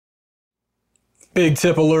Big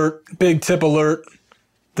tip alert, big tip alert.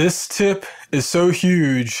 This tip is so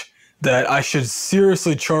huge that I should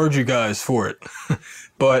seriously charge you guys for it.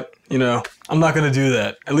 But, you know, I'm not going to do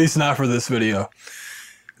that, at least not for this video.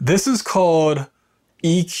 This is called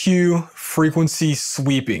EQ frequency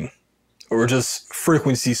sweeping, or just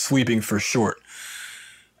frequency sweeping for short.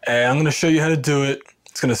 And I'm going to show you how to do it.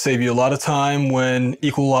 It's going to save you a lot of time when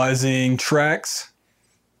equalizing tracks.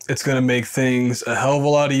 It's going to make things a hell of a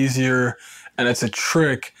lot easier, and it's a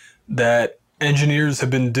trick that engineers have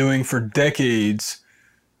been doing for decades,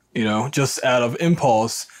 you know, just out of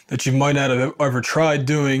impulse, that you might not have ever tried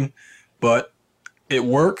doing, but it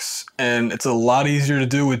works, and it's a lot easier to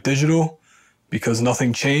do with digital because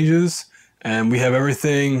nothing changes, and we have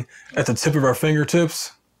everything at the tip of our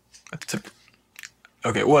fingertips. At the tip.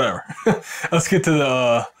 Okay, whatever. Let's get to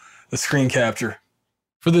the screen capture.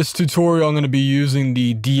 For this tutorial, I'm going to be using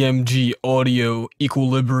the DMG Audio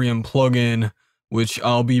Equilibrium plugin, which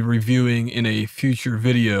I'll be reviewing in a future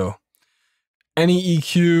video. Any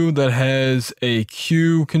EQ that has a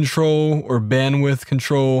Q control or bandwidth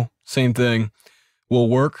control, same thing, will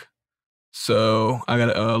work. So I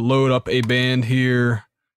got to load up a band here,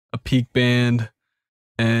 a peak band,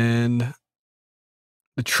 and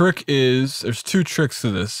the trick is, there's two tricks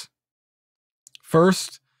to this.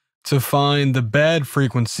 First, to find the bad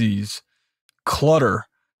frequencies, clutter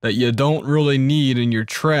that you don't really need in your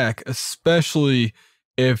track, especially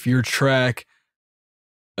if your track,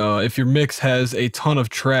 if your mix has a ton of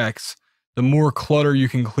tracks. The more clutter you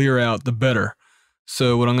can clear out, the better.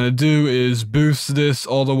 So what I'm going to do is boost this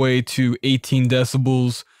all the way to 18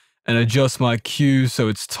 decibels and adjust my Q so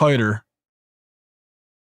it's tighter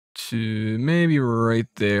to maybe right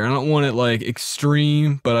there. I don't want it like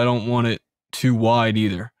extreme, but I don't want it too wide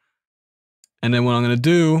either. And then what I'm going to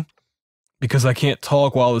do, because I can't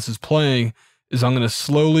talk while this is playing, is I'm going to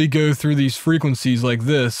slowly go through these frequencies like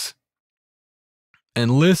this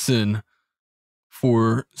and listen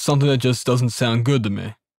for something that just doesn't sound good to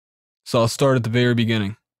me. So I'll start at the very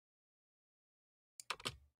beginning.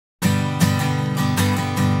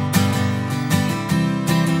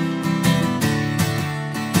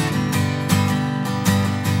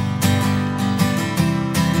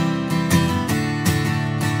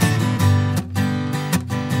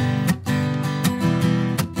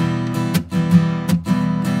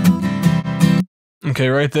 Okay,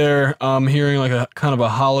 right there, I'm hearing like a kind of a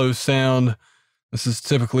hollow sound. This is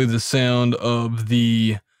typically the sound of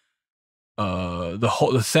the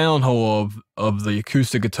sound hole of the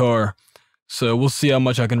acoustic guitar. So we'll see how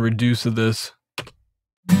much I can reduce of this.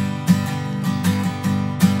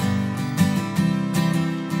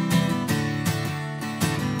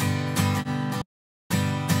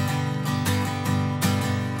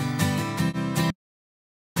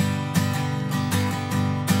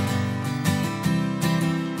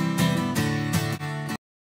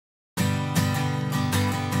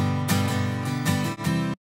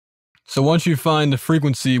 So once you find the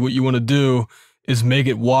frequency, what you want to do is make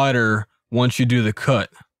it wider once you do the cut.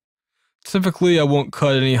 Typically, I won't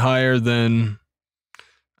cut any higher than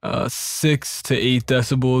 6 to 8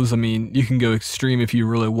 decibels. I mean, you can go extreme if you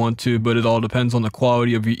really want to, but it all depends on the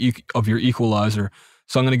quality of your equalizer.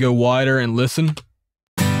 So I'm going to go wider and listen.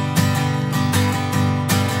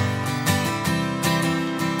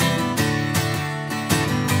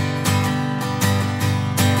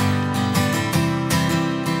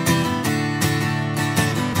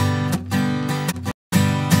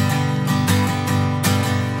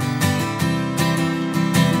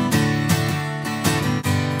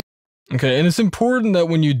 Okay, and it's important that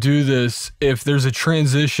when you do this, if there's a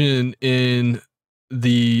transition in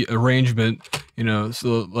the arrangement, you know,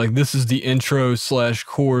 so like this is the intro /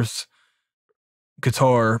 chorus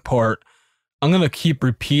guitar part, I'm going to keep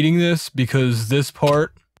repeating this because this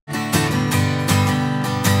part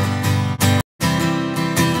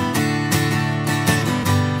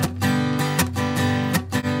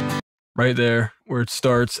right there, where it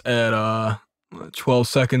starts at 12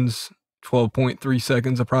 seconds, 12.3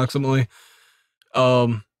 seconds approximately.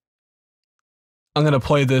 I'm gonna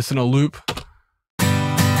play this in a loop.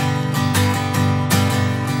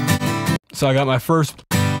 So I got my first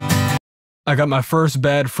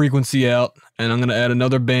bad frequency out, and I'm gonna add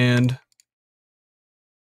another band.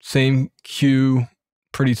 Same Q,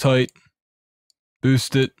 pretty tight.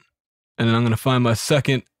 Boost it, and then I'm gonna find my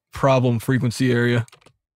second problem frequency area.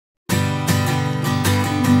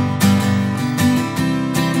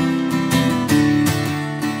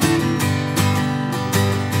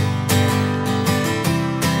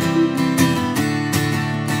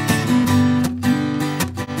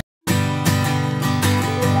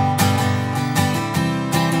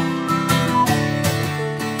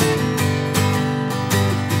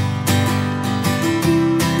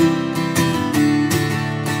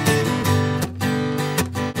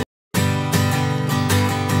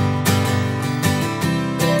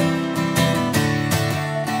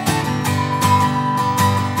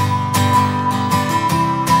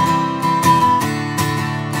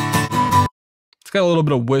 It's got a little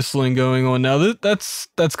bit of whistling going on. Now that's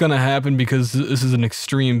going to happen because this is an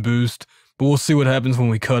extreme boost, but we'll see what happens when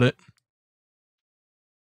we cut it.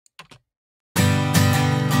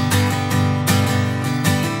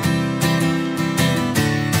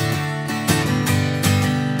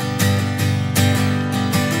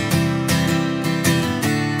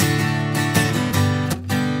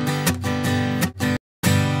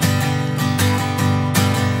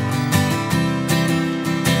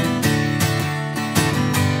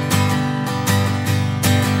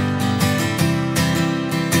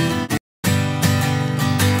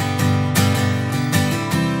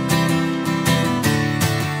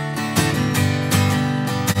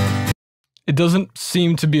 It doesn't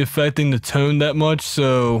seem to be affecting the tone that much,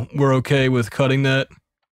 so we're okay with cutting that.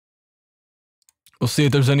 We'll see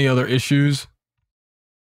if there's any other issues.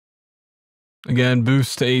 Again,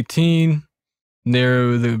 boost to 18,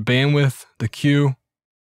 narrow the bandwidth, the Q,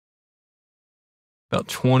 about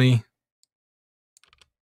 20.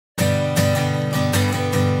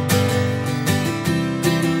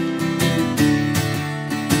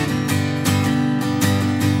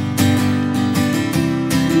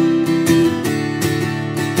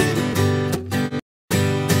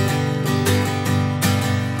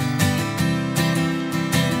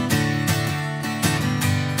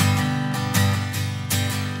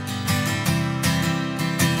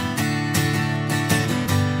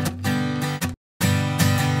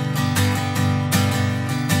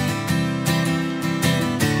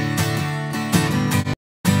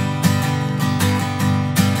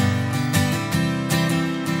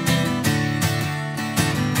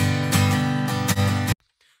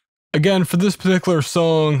 Again, for this particular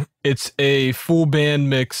song, it's a full band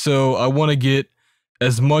mix, so I want to get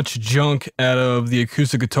as much junk out of the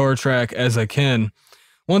acoustic guitar track as I can.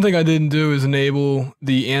 One thing I didn't do is enable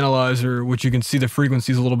the analyzer, which you can see the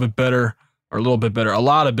frequencies a little bit better, or a lot bit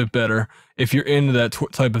better, if you're into that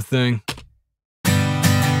type of thing.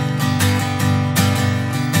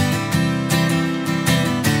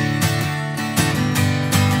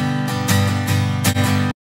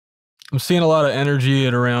 I'm seeing a lot of energy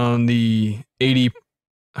at around the 80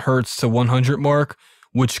 hertz to 100 mark,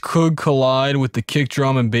 which could collide with the kick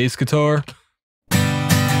drum and bass guitar.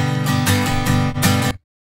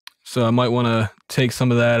 So I might want to take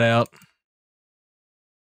some of that out.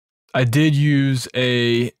 I did use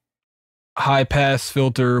a high pass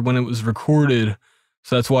filter when it was recorded,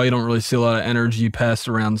 so that's why you don't really see a lot of energy past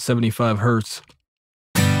around 75 hertz.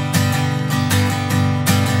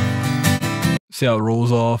 See how it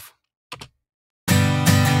rolls off.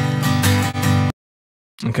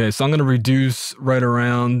 Okay, so I'm going to reduce right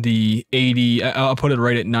around the 80. I'll put it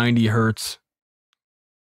right at 90 hertz.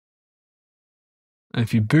 And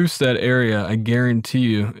if you boost that area, I guarantee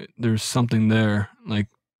you there's something there. Like,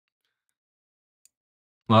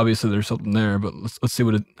 well, obviously there's something there, but let's see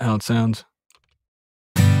how it sounds.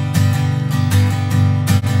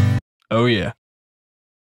 Oh yeah.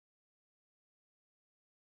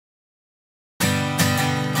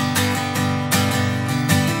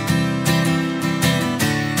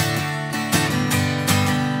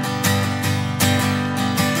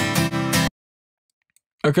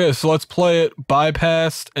 Okay, so let's play it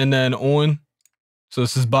bypassed and then on. So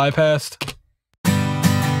this is bypassed.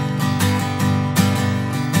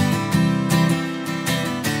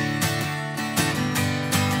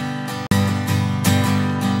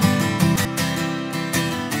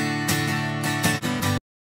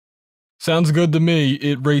 Sounds good to me.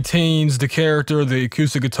 It retains the character of the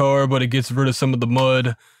acoustic guitar, but it gets rid of some of the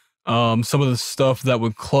mud, some of the stuff that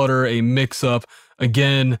would clutter a mix-up.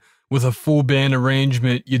 Again, with a full band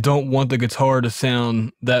arrangement, you don't want the guitar to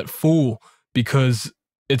sound that full because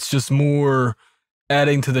it's just more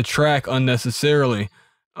adding to the track unnecessarily.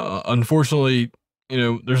 Unfortunately, you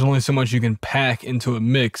know, there's only so much you can pack into a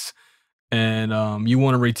mix, and you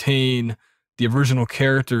want to retain the original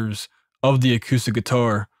characters of the acoustic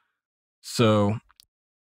guitar. So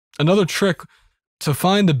another trick, to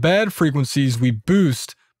find the bad frequencies we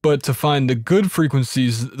boost, but to find the good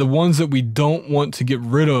frequencies, the ones that we don't want to get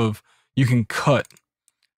rid of, you can cut.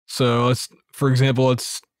 So for example,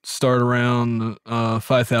 let's start around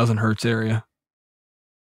 5,000 hertz area.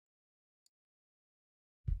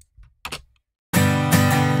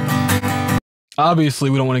 Obviously,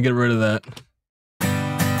 we don't want to get rid of that.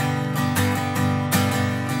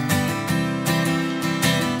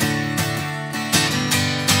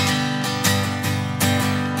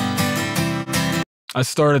 I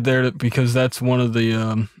started there because that's one of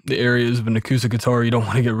the areas of an acoustic guitar you don't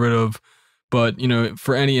want to get rid of. But, you know,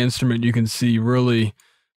 for any instrument, you can see really,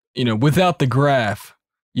 you know, without the graph,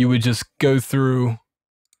 you would just go through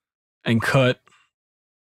and cut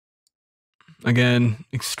Again,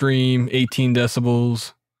 extreme, 18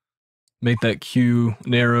 decibels. Make that Q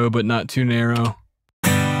narrow, but not too narrow.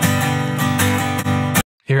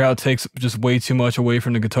 Hear how it takes just way too much away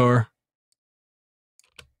from the guitar.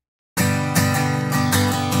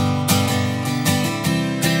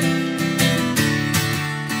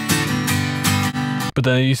 But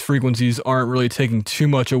then these frequencies aren't really taking too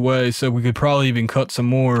much away, so we could probably even cut some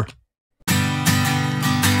more.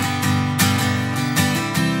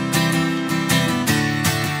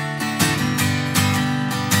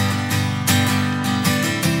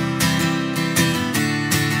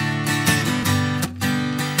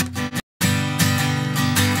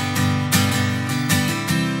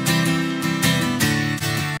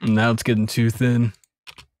 And now it's getting too thin.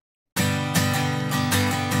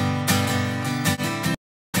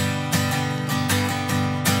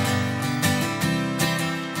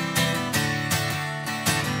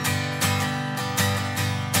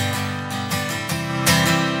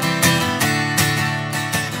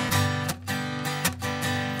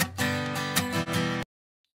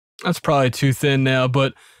 That's probably too thin now,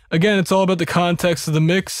 but again, it's all about the context of the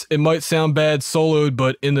mix. It might sound bad soloed,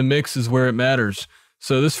 but in the mix is where it matters.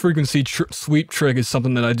 So this frequency sweep trick is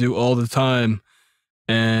something that I do all the time.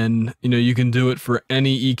 And, you know, you can do it for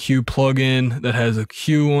any EQ plugin that has a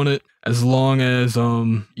Q on it, as long as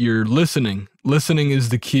you're listening. Listening is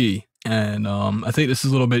the key. And I think this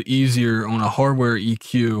is a little bit easier on a hardware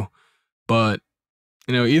EQ, but,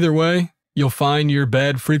 you know, either way, you'll find your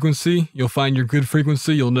bad frequency, you'll find your good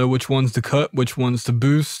frequency, you'll know which ones to cut, which ones to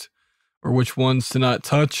boost, or which ones to not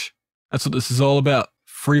touch. That's what this is all about,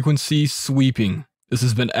 frequency sweeping. This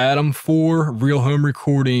has been Adam for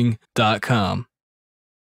RealHomeRecording.com.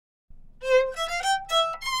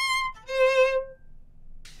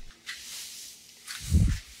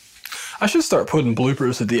 I should start putting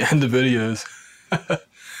bloopers at the end of videos.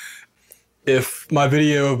 If my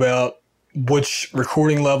video about which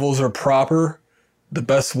recording levels are proper, the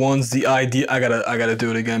best ones, the idea, I gotta do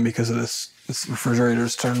it again because of this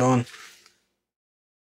refrigerator's turned on.